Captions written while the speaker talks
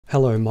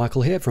Hello,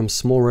 Michael here from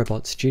Small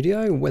Robot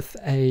Studio with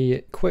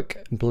a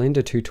quick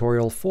Blender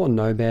tutorial for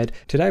Nomad.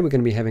 Today we're going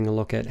to be having a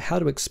look at how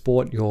to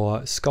export your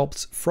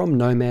sculpts from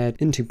Nomad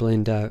into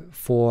Blender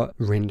for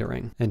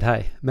rendering. And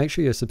hey, make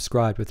sure you're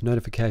subscribed with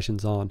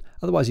notifications on,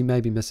 otherwise you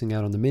may be missing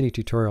out on the many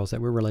tutorials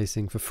that we're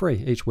releasing for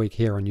free each week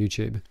here on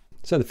YouTube.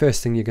 So the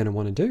first thing you're going to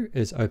want to do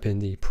is open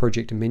the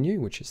project menu,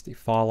 which is the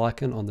file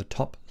icon on the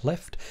top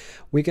left.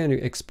 We're going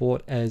to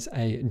export as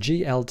a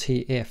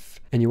GLTF,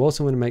 and you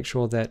also want to make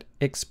sure that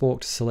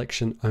export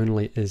selection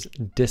only is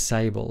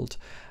disabled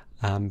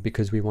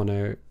because we want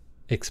to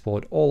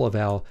export all of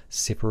our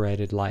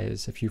separated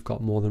layers if you've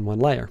got more than one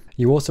layer.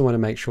 You also want to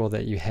make sure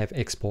that you have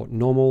export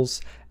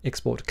normals,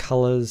 export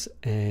colors,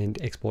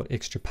 and export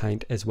extra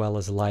paint as well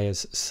as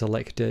layers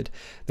selected.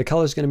 The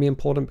color is going to be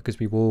important because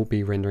we will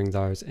be rendering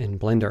those in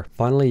Blender.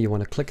 Finally, you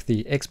want to click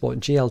the Export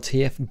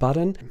GLTF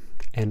button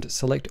and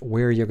select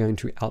where you're going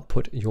to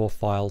output your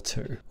file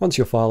to. Once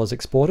your file is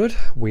exported,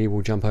 we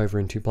will jump over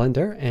into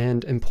Blender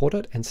and import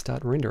it and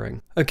start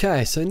rendering.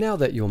 Okay, so now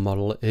that your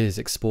model is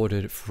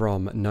exported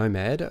from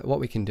Nomad,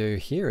 what we can do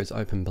here is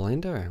open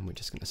Blender, and we're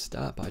just going to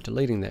start by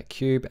deleting that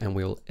cube, and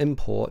we'll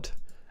import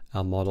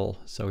our model.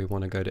 So we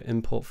want to go to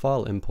Import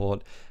File,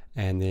 Import,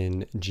 and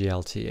then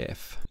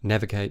GLTF.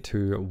 Navigate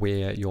to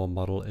where your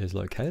model is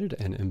located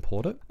and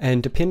import it.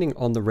 And depending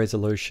on the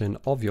resolution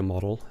of your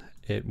model,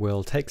 it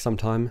will take some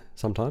time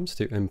sometimes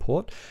to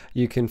import.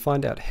 You can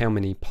find out how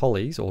many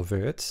polys or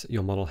verts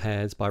your model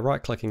has by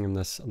right-clicking in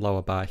this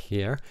lower bar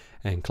here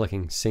and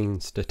clicking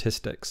Scene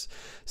Statistics.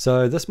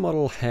 So this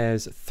model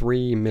has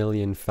 3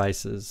 million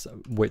faces,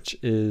 which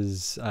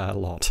is a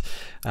lot.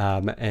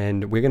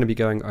 And we're going to be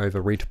going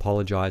over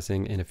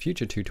retopologizing in a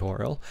future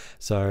tutorial,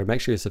 so make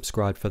sure you're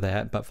subscribed for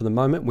that. But for the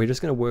moment, we're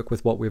just going to work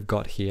with what we've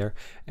got here,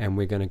 and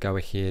we're going to go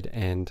ahead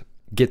and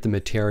get the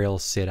material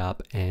set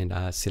up and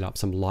set up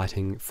some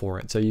lighting for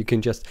it. So you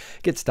can just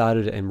get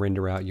started and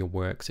render out your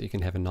work so you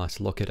can have a nice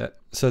look at it.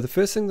 So the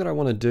first thing that I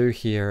want to do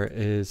here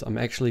is I'm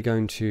actually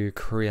going to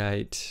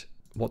create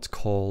what's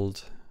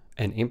called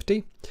an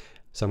empty.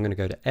 So I'm going to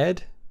go to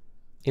Add,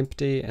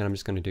 Empty, and I'm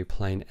just going to do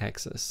Plane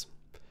Axis.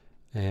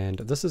 And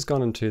this has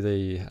gone into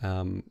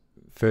the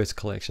first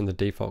collection, the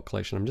default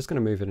collection. I'm just going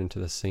to move it into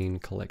the Scene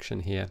collection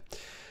here,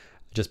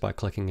 just by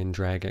clicking and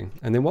dragging.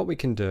 And then what we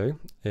can do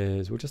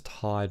is we'll just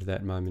hide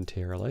that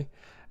momentarily,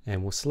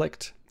 and we'll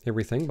select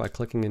everything by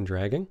clicking and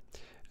dragging,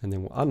 and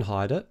then we'll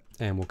unhide it,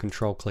 and we'll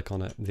control click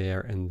on it there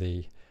in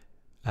the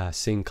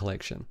scene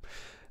collection.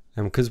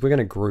 And because we're going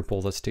to group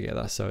all this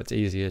together, so it's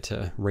easier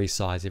to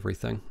resize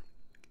everything.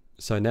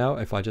 So now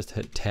if I just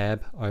hit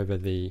tab over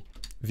the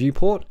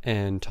viewport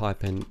and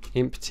type in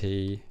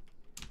empty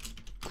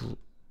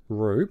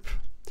group,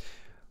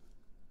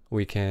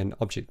 we can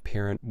object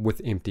parent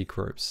with empty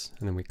groups,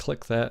 and then we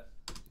click that,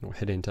 we'll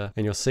hit enter,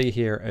 and you'll see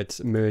here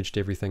it's merged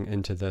everything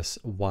into this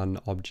one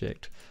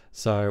object.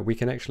 So we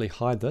can actually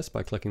hide this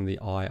by clicking the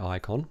eye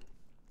icon,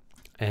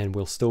 and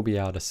we'll still be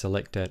able to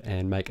select it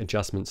and make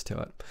adjustments to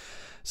it.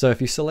 So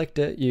if you select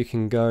it, you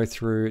can go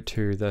through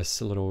to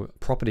this little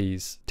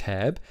properties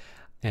tab,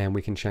 and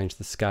we can change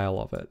the scale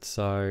of it.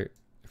 So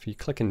if you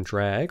click and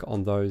drag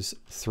on those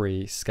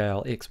three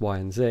scale X, Y,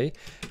 and Z,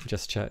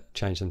 just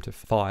change them to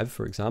 5,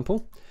 for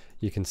example,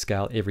 you can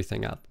scale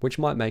everything up, which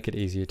might make it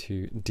easier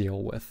to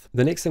deal with.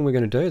 The next thing we're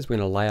going to do is we're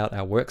going to lay out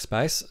our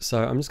workspace.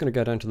 So I'm just going to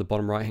go down to the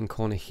bottom right hand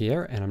corner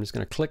here, and I'm just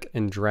going to click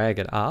and drag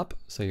it up.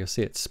 So you'll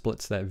see it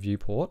splits that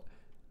viewport.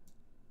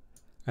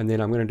 And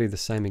then I'm going to do the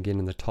same again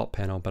in the top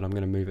panel, but I'm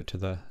going to move it to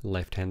the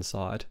left hand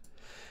side.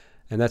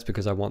 And that's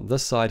because I want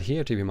this side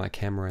here to be my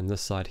camera and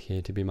this side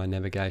here to be my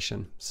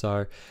navigation.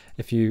 So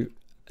if you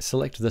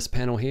select this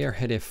panel here,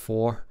 hit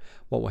F4,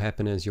 what will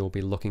happen is you'll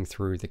be looking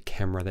through the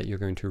camera that you're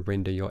going to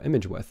render your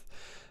image with.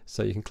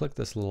 So you can click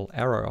this little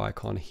arrow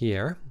icon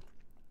here,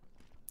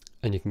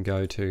 and you can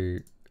go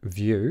to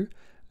View,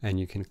 and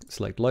you can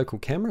select Local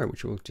Camera,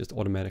 which will just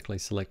automatically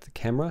select the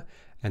camera,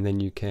 and then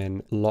you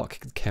can lock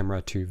the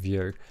camera to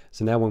View.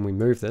 So now when we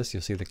move this,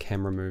 you'll see the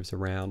camera moves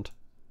around.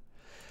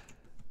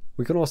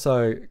 We can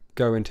also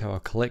go into our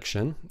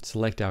collection,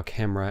 select our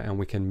camera, and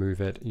we can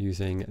move it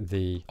using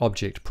the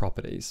object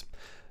properties.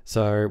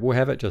 So we'll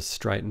have it just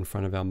straight in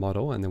front of our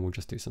model, and then we'll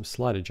just do some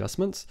slight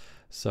adjustments.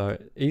 So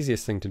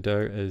easiest thing to do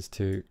is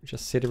to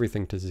just set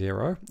everything to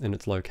 0 in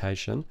its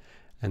location,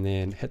 and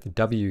then hit the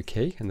W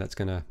key, and that's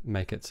going to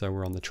make it so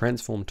we're on the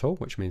transform tool,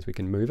 which means we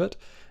can move it,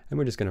 and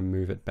we're just going to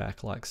move it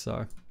back like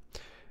so.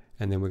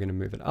 And then we're going to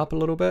move it up a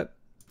little bit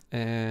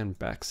and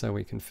back so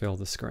we can fill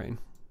the screen.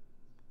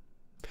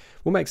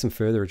 We'll make some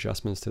further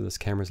adjustments to this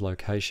camera's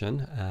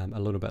location a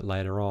little bit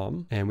later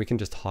on, and we can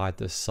just hide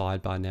this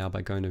sidebar now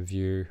by going to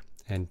View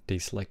and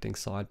deselecting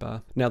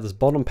sidebar. Now this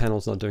bottom panel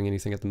is not doing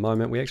anything at the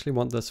moment. We actually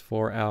want this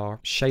for our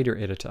shader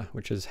editor,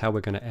 which is how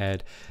we're going to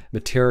add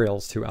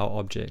materials to our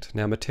object.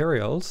 Now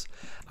materials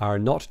are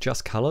not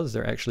just colors,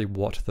 they're actually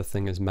what the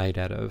thing is made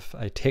out of.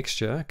 A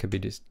texture could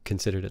be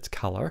considered its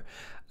color,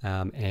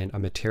 and a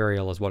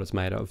material is what it's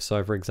made of.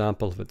 So for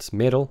example, if it's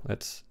metal,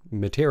 its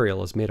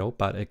material is metal,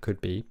 but it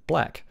could be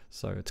black.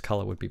 So its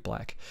color would be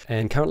black.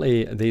 And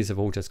currently these have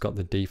all just got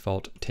the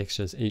default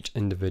textures, each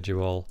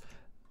individual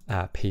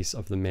piece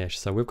of the mesh.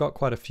 So we've got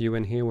quite a few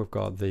in here. We've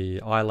got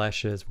the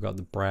eyelashes, we've got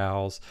the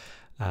brows,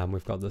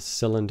 we've got the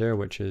cylinder,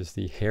 which is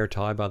the hair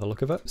tie by the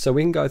look of it. So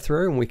we can go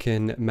through and we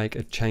can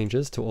make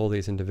changes to all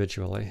these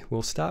individually.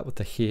 We'll start with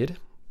the head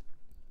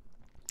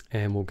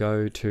and we'll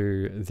go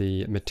to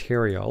the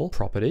material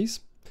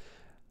properties.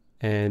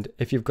 And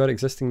if you've got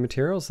existing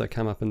materials that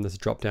come up in this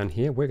drop down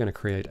here, we're going to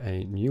create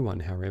a new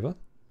one, however,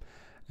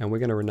 and we're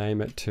going to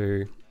rename it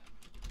to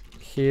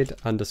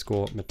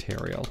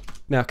head_material.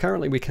 Now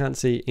currently we can't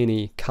see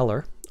any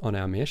color on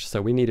our mesh,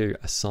 so we need to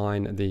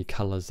assign the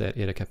colors that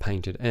Érika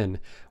painted in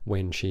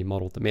when she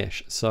modeled the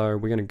mesh. So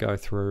we're going to go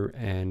through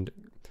and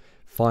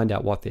find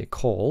out what they're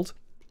called.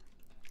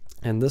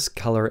 And this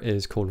color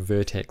is called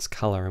vertex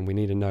color, and we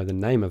need to know the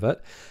name of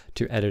it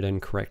to add it in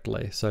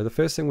correctly. So the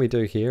first thing we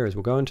do here is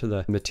we'll go into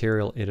the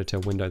material editor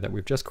window that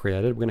we've just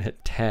created. We're going to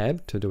hit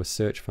tab to do a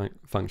search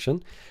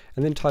function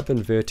and then type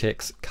in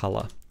vertex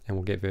color, and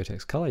we'll get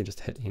vertex color. You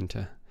just hit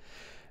enter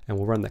and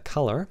we'll run the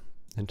color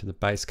into the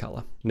base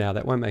color. Now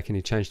that won't make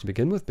any change to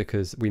begin with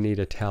because we need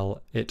to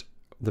tell it,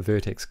 the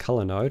vertex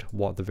color node,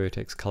 what the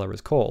vertex color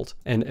is called.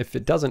 And if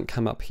it doesn't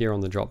come up here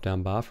on the drop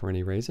down bar for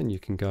any reason, you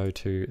can go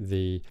to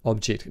the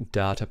object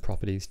data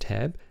properties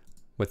tab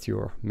with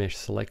your mesh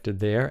selected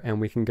there, and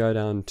we can go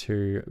down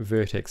to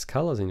vertex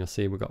colors, and you'll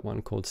see we've got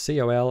one called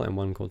COL and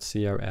one called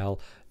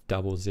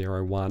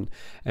COL001,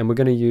 and we're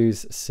going to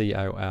use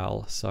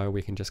COL, so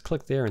we can just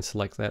click there and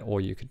select that,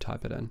 or you could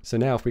type it in. So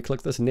now if we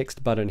click this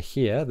next button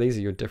here, these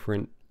are your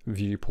different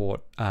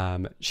viewport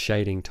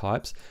shading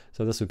types.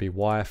 So this would be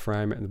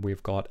wireframe, and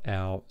we've got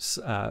our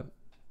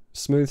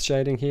smooth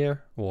shading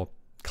here, or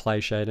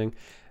clay shading,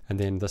 and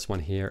then this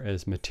one here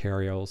is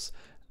materials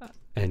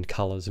and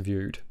colors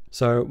viewed.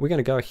 So we're going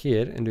to go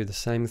ahead and do the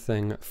same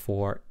thing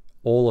for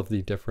all of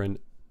the different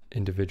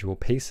individual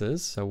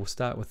pieces. So we'll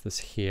start with this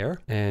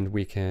here, and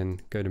we can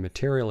go to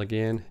material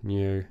again,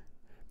 new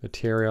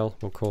material,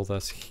 we'll call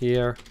this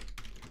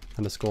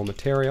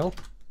here_material.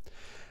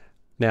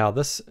 Now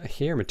this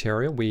here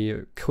material,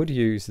 we could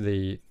use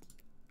the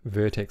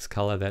vertex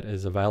color that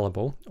is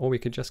available, or we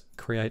could just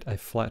create a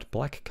flat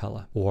black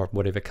color, or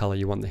whatever color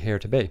you want the hair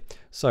to be.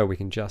 So we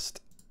can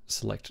just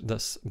select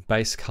this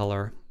base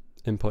color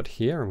input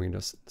here, and we can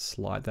just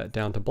slide that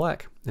down to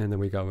black, and then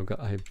we've got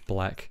a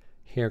black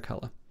hair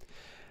color.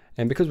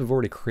 And because we've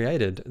already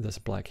created this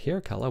black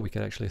hair color, we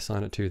could actually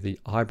assign it to the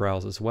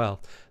eyebrows as well.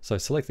 So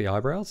select the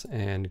eyebrows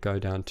and go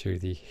down to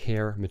the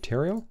hair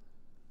material,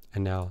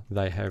 and now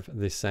they have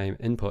the same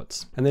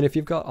inputs. And then if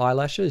you've got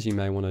eyelashes, you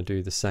may want to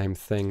do the same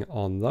thing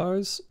on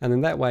those, and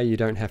then that way you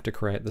don't have to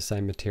create the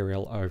same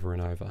material over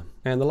and over.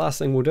 And the last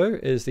thing we'll do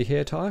is the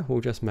hair tie.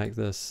 We'll just make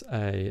this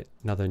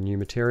another new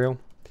material,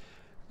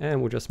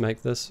 and we'll just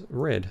make this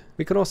red.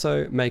 We could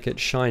also make it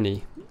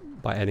shiny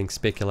by adding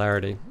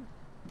specularity.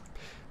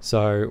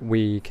 So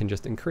we can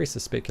just increase the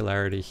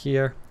specularity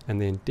here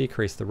and then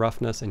decrease the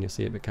roughness, and you'll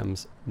see it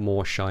becomes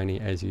more shiny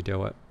as you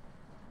do it.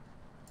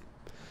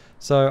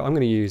 So I'm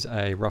going to use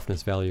a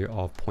roughness value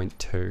of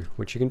 0.2,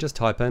 which you can just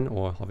type in,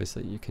 or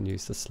obviously you can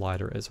use the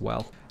slider as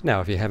well.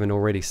 Now if you haven't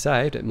already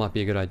saved, it might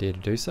be a good idea to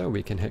do so.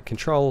 We can hit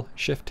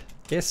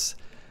Ctrl+Shift+S,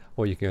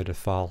 or you can go to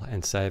File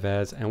and Save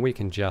As, and we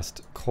can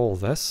just call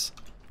this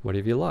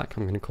whatever you like.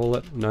 I'm going to call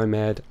it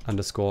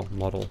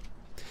Nomad_model.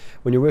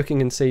 When you're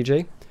working in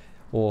CG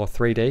or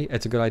 3D,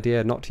 it's a good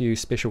idea not to use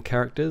special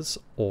characters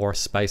or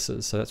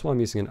spaces, so that's why I'm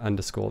using an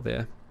underscore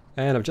there.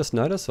 And I've just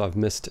noticed I've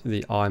missed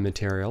the eye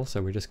material,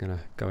 so we're just going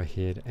to go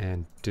ahead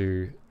and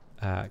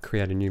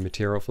create a new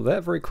material for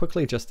that very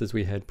quickly, just as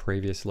we had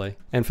previously.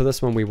 And for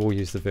this one we will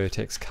use the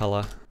vertex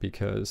color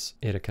because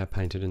Érika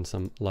painted in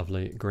some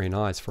lovely green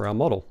eyes for our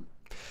model.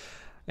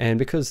 And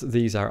because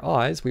these are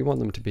eyes, we want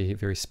them to be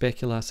very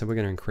specular, so we're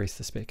going to increase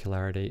the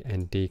specularity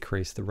and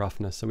decrease the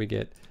roughness, so we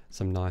get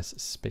some nice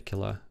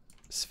specular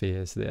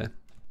spheres there.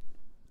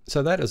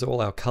 So that is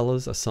all our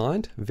colors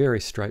assigned. Very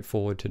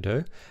straightforward to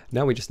do.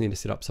 Now we just need to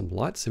set up some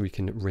lights so we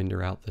can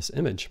render out this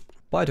image.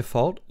 By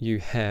default, you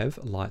have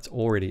lights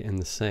already in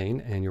the scene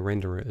and your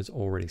renderer is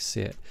already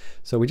set.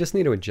 So we just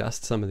need to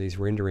adjust some of these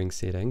rendering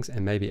settings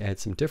and maybe add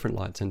some different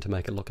lights in to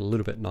make it look a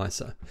little bit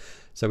nicer.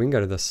 So we can go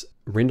to this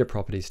render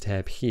properties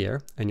tab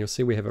here, and you'll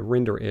see we have a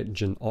render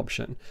engine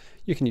option.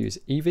 You can use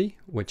Eevee,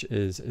 which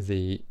is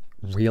the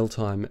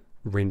real-time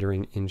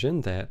rendering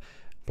engine that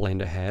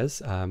Blender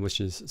has,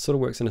 which sort of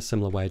works in a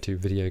similar way to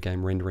video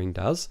game rendering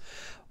does.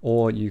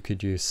 Or you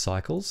could use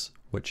Cycles,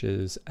 which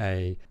is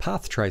a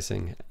path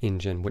tracing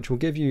engine, which will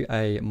give you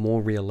a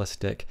more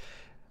realistic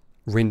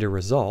render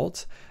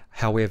result.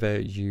 However,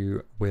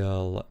 you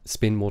will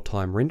spend more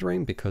time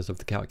rendering because of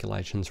the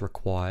calculations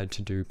required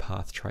to do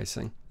path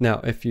tracing. Now,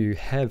 if you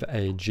have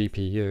a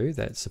GPU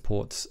that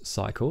supports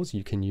Cycles,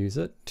 you can use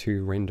it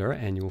to render,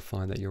 and you'll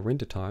find that your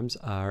render times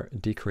are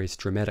decreased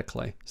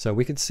dramatically. So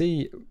we could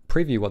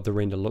preview what the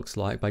render looks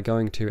like by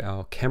going to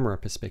our camera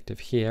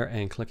perspective here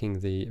and clicking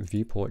the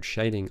viewport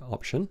shading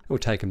option. It will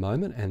take a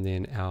moment, and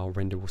then our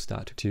render will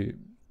start to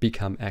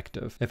become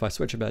active. If I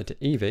switch about to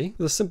Eevee,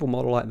 with a simple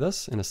model like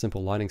this and a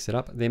simple lighting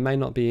setup, there may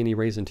not be any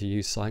reason to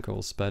use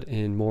cycles, but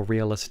in more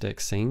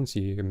realistic scenes,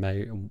 you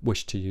may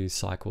wish to use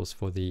cycles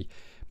for the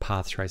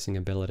path tracing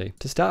ability.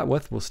 To start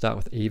with, we'll start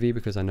with Eevee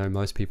because I know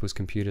most people's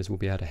computers will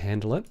be able to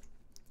handle it.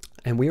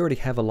 And we already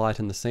have a light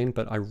in the scene,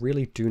 but I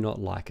really do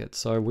not like it.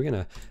 So we're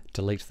going to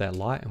delete that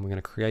light and we're going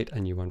to create a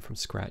new one from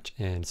scratch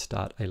and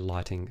start a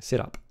lighting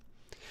setup.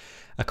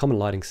 A common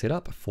lighting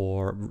setup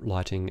for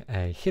lighting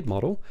a head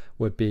model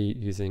would be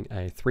using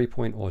a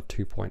 3-point or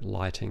 2-point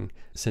lighting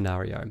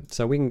scenario.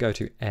 So we can go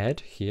to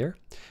add here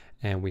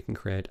and we can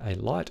create a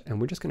light, and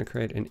we're just going to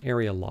create an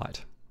area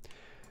light.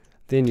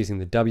 Then using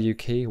the W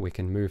key, we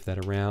can move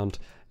that around.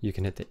 You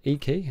can hit the E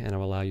key and it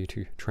will allow you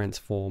to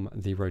transform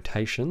the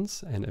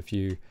rotations. And if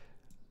you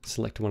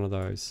select one of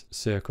those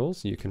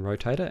circles, you can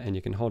rotate it, and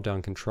you can hold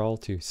down Control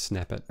to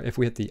snap it. If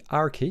we hit the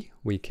R key,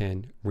 we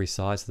can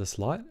resize this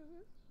light.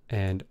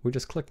 And we'll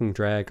just click and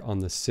drag on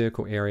the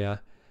circle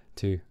area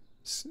to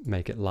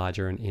make it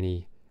larger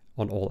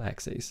on all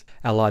axes.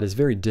 Our light is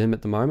very dim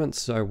at the moment,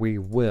 so we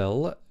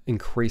will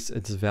increase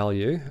its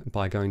value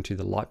by going to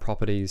the Light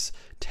Properties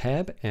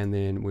tab, and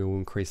then we will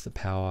increase the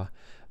power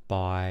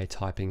by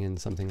typing in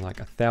something like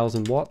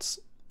 1000 watts,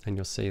 and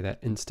you'll see that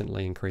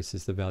instantly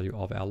increases the value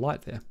of our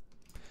light there.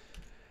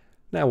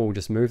 Now we'll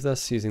just move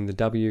this using the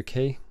W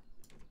key,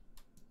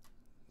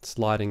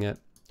 sliding it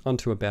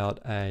onto about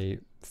a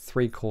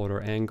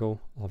 3/4 angle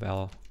of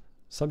our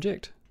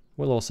subject.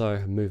 We'll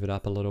also move it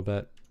up a little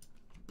bit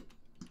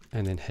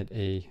and then hit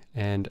E,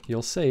 and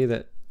you'll see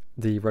that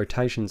the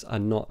rotations are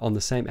not on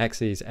the same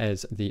axes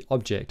as the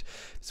object.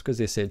 It's because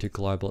they're set to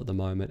global at the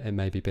moment. It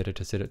may be better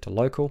to set it to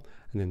local,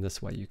 and then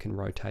this way you can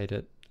rotate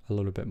it a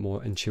little bit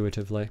more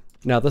intuitively.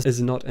 Now this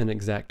is not an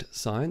exact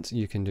science.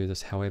 You can do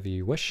this however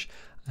you wish.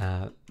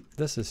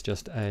 This is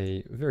just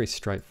a very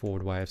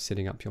straightforward way of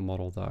setting up your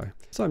model though.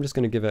 So I'm just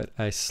going to give it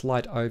a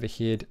slight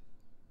overhead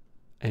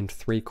and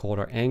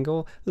 3/4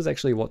 angle. This is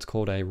actually what's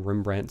called a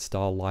Rembrandt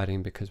style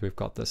lighting because we've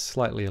got this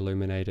slightly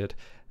illuminated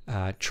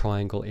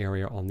triangle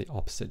area on the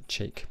opposite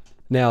cheek.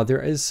 Now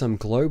there is some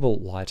global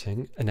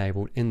lighting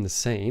enabled in the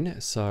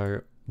scene,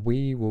 so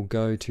we will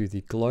go to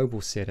the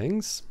global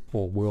settings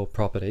or world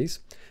properties,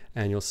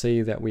 and you'll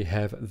see that we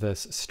have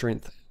this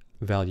strength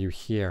value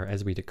here.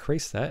 As we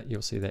decrease that,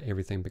 you'll see that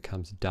everything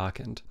becomes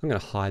darkened. I'm going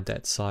to hide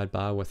that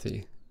sidebar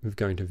with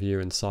going to view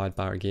and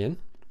sidebar again.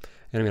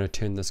 And I'm going to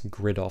turn this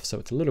grid off so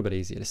it's a little bit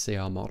easier to see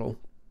our model.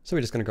 So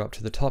we're just going to go up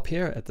to the top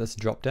here at this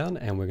drop down,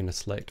 and we're going to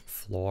select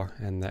floor,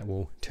 and that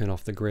will turn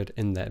off the grid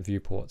in that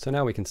viewport. So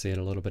now we can see it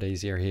a little bit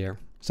easier here.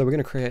 So we're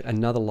going to create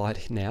another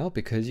light now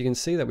because you can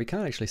see that we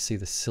can't actually see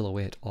the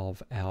silhouette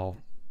of our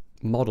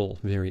model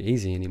very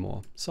easy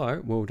anymore.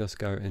 So we'll just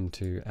go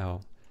into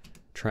our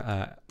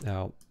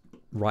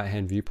right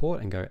hand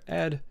viewport and go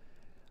add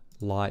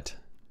light,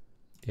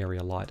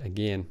 area light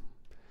again.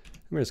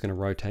 We're just going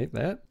to rotate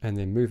that and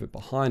then move it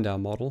behind our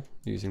model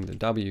using the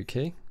W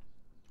key,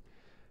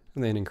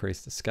 and then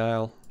increase the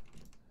scale,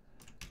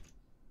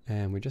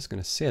 and we're just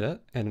going to set it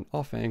at an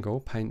off angle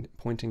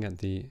pointing at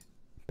the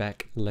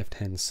back left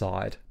hand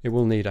side. It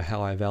will need a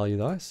higher value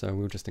though, so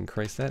we'll just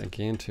increase that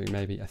again to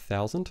maybe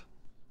 1000,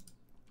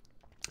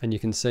 and you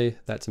can see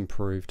that's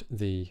improved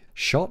the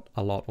shot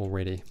a lot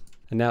already.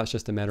 And now it's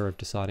just a matter of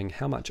deciding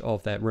how much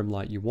of that rim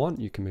light you want.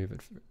 You can move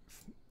it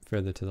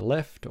further to the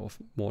left or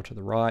more to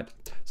the right.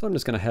 So I'm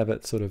just going to have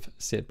it sort of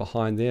set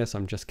behind there. So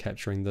I'm just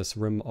capturing this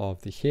rim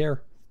of the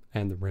hair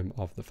and the rim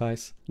of the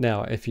face.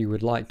 Now, if you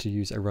would like to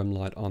use a rim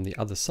light on the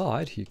other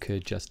side, you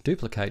could just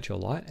duplicate your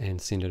light and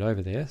send it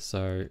over there.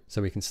 So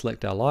we can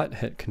select our light,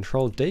 hit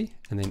Control D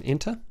and then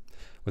enter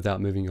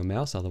without moving your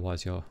mouse.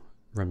 Otherwise your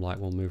rim light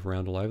will move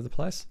around all over the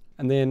place.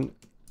 And then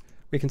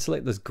we can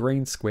select this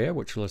green square,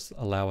 which will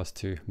allow us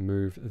to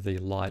move the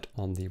light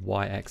on the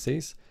Y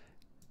axis.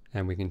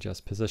 And we can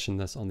just position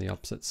this on the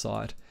opposite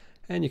side,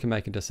 and you can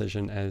make a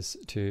decision as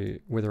to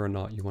whether or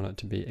not you want it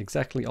to be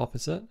exactly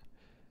opposite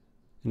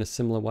in a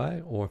similar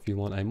way, or if you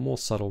want a more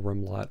subtle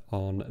rim light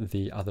on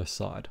the other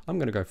side. I'm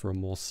going to go for a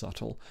more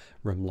subtle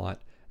rim light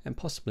and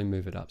possibly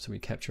move it up so we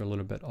capture a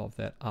little bit of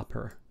that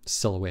upper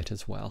silhouette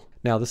as well.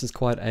 Now this is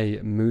quite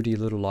a moody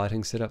little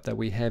lighting setup that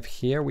we have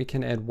here. We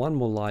can add one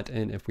more light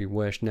in if we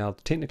wish. Now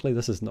technically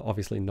this is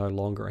obviously no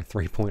longer a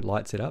 3-point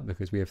light setup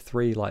because we have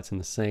 3 lights in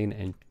the scene,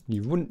 and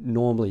you wouldn't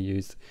normally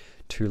use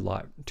two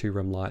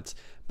rim lights,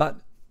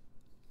 but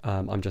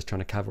I'm just trying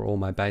to cover all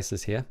my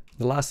bases here.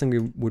 The last thing we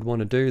would want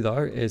to do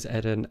though is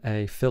add in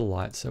a fill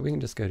light. So we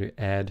can just go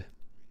to add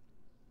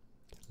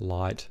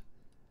light,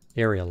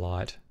 area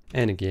light,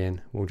 and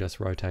again we'll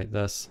just rotate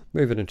this,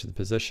 move it into the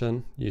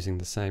position using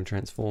the same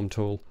transform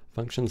tool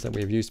functions that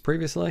we've used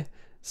previously,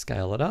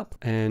 scale it up,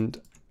 and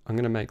I'm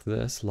going to make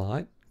this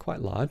light quite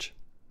large.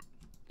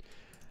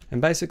 And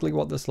basically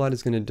what this light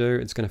is going to do,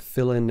 it's going to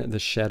fill in the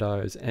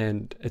shadows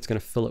and it's going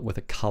to fill it with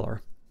a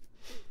color.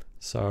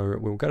 So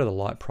we'll go to the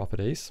light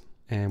properties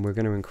and we're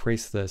going to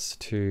increase this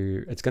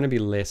to, it's going to be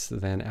less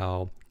than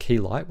our key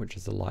light, which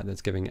is the light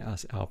that's giving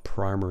us our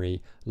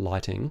primary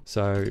lighting.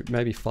 So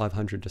maybe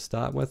 500 to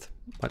start with,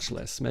 much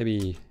less,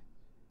 maybe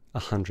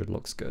 100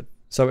 looks good.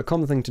 So a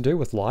common thing to do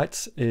with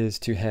lights is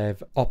to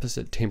have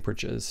opposite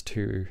temperatures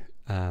to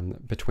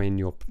between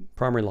your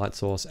primary light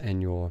source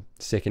and your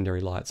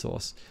secondary light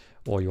source,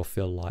 or your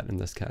fill light in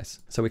this case.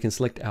 So we can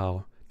select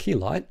our key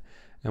light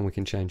and we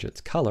can change its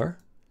color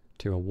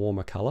to a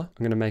warmer color.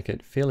 I'm going to make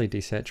it fairly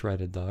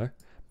desaturated though.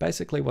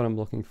 Basically what I'm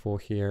looking for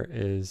here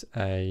is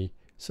a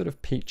sort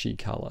of peachy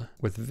color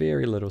with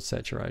very little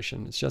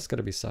saturation. It's just got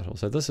to be subtle.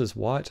 So this is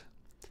white,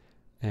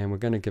 and we're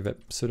going to give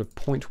it sort of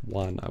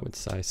 0.1, I would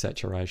say,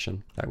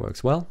 saturation. That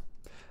works well.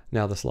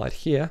 Now this light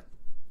here,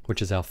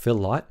 which is our fill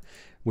light,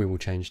 we will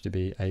change to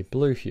be a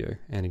blue hue.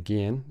 And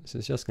again, this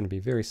is just going to be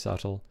very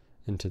subtle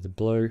into the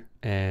blue.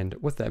 And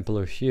with that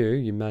blue hue,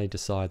 you may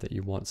decide that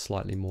you want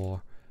slightly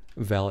more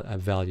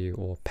value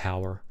or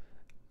power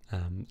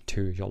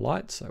to your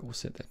light. So we'll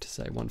set that to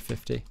say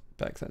 150.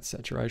 Back that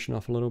saturation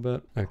off a little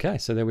bit. Okay,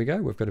 so there we go.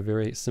 We've got a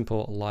very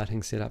simple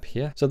lighting setup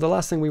here. So the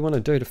last thing we want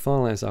to do to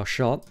finalize our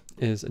shot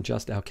is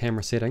adjust our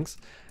camera settings.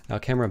 Our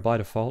camera by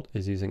default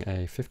is using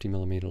a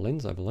 50mm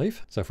lens, I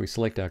believe. So if we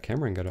select our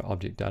camera and go to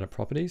Object Data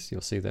Properties, you'll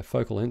see their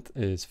focal length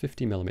is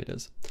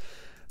 50mm.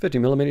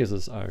 50mm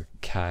is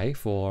okay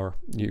for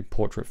new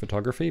portrait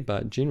photography,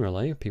 but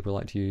generally people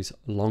like to use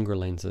longer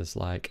lenses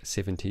like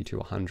 70 to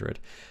 100.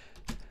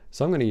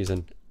 So I'm going to use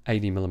an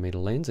 80mm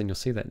lens, and you'll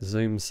see that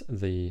zooms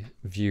the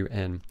view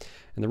in.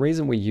 And the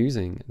reason we're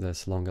using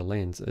this longer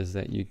lens is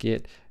that you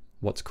get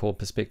what's called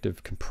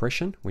perspective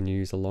compression when you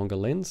use a longer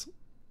lens.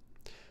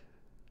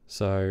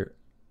 So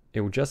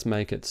it will just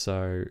make it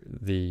so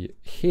the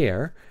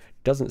hair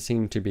doesn't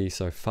seem to be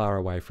so far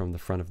away from the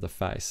front of the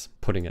face,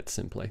 putting it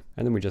simply.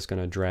 And then we're just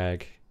going to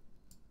drag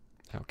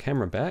our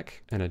camera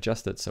back and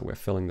adjust it so we're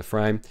filling the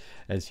frame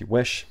as you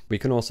wish. We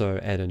can also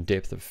add in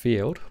depth of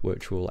field,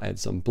 which will add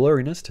some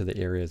blurriness to the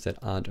areas that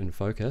aren't in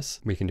focus.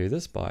 We can do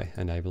this by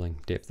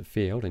enabling depth of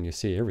field, and you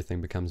see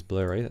everything becomes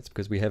blurry. That's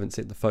because we haven't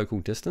set the focal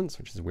distance,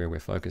 which is where we're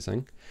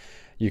focusing.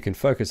 You can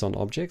focus on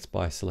objects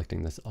by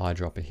selecting this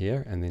eyedropper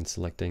here and then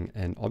selecting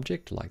an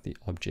object like the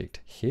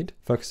object head.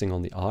 Focusing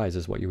on the eyes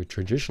is what you would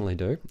traditionally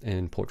do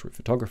in portrait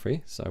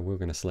photography, so we're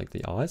going to select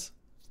the eyes.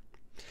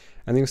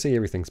 And then you'll see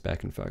everything's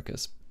back in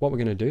focus. What we're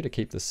going to do to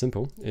keep this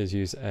simple is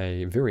use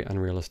a very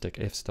unrealistic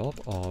f-stop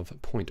of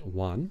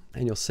 0.1,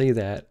 and you'll see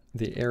that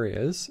the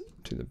areas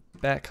to the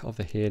back of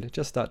the head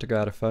just start to go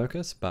out of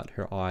focus, but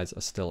her eyes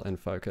are still in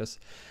focus.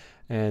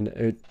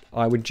 And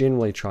I would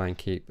generally try and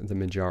keep the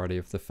majority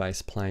of the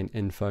face plane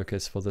in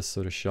focus for this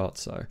sort of shot,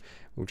 so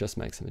we'll just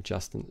make some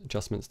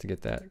adjustments to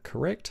get that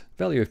correct.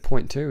 Value of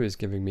 0.2 is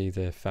giving me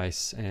the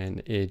face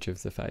and edge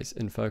of the face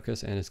in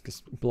focus, and it's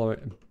just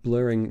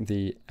blurring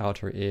the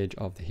outer edge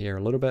of the hair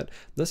a little bit.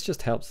 This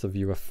just helps the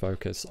viewer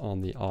focus on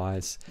the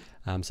eyes,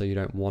 so you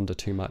don't wander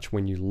too much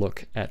when you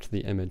look at the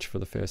image for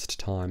the first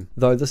time.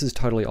 Though this is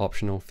totally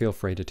optional, feel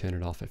free to turn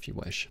it off if you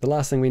wish. The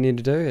last thing we need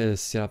to do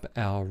is set up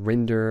our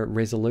render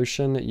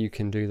resolution. You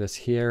can do this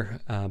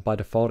here. By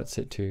default it's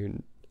set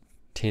to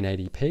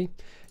 1080p.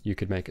 You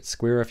could make it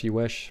square if you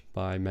wish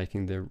by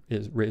making the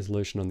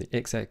resolution on the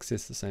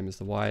x-axis the same as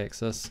the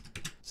y-axis,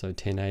 so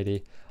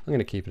 1080. I'm going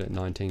to keep it at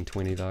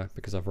 1920 though,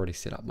 because I've already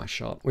set up my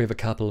shot. We have a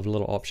couple of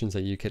little options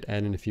that you could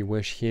add in if you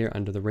wish here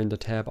under the render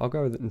tab. I'll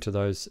go into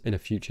those in a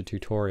future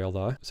tutorial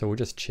though. So we'll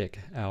just check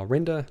our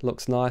render.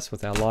 Looks nice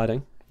with our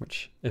lighting,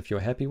 which if you're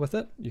happy with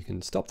it, you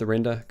can stop the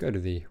render, go to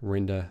the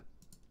render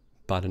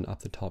button up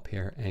the top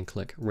here and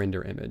click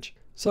render image.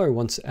 So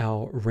once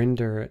our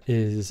render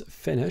is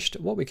finished,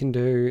 what we can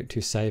do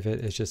to save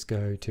it is just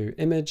go to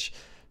image,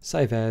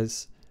 save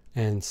as,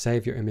 and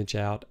save your image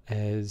out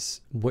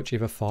as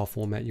whichever file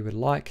format you would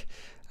like.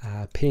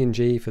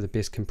 PNG for the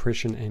best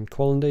compression and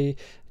quality,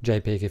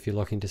 JPEG if you're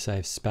looking to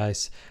save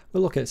space.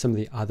 We'll look at some of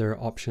the other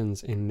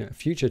options in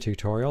future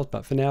tutorials,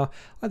 but for now,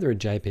 either a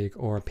JPEG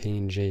or a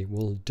PNG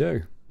will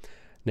do.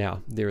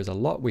 Now, there is a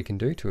lot we can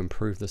do to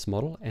improve this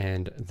model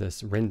and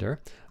this render.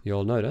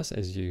 You'll notice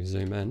as you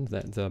zoom in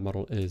that the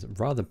model is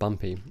rather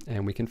bumpy,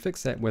 and we can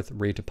fix that with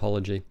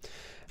retopology.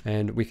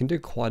 And we can do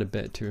quite a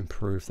bit to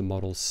improve the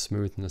model's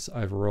smoothness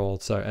overall,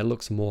 so it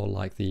looks more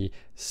like the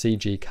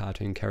CG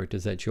cartoon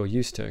characters that you're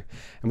used to. And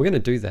we're going to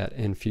do that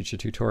in future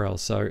tutorials,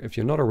 so if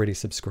you're not already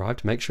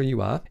subscribed, make sure you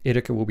are.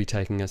 Érika will be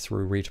taking us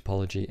through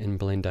retopology in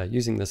Blender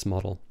using this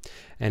model.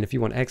 And if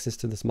you want access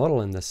to this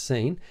model in this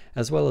scene,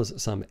 as well as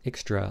some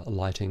extra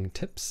lighting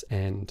tips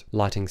and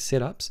lighting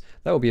setups,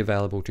 that will be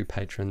available to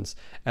patrons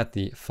at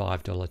the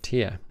 $5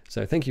 tier.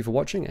 So thank you for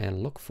watching,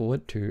 and look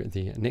forward to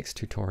the next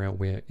tutorial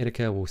where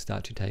Érika will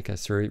start to take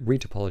us through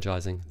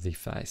retopologizing the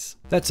face.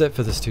 That's it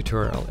for this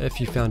tutorial. If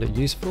you found it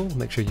useful,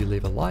 make sure you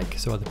leave a like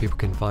so other people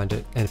can find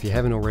it. And if you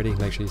haven't already,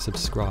 make sure you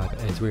subscribe,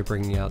 as we're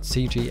bringing out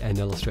CG and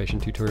illustration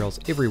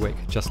tutorials every week,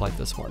 just like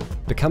this one.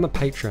 Become a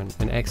patron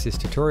and access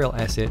tutorial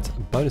assets,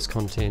 bonus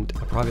content,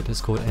 a private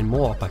Discord, and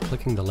more by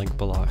clicking the link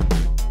below.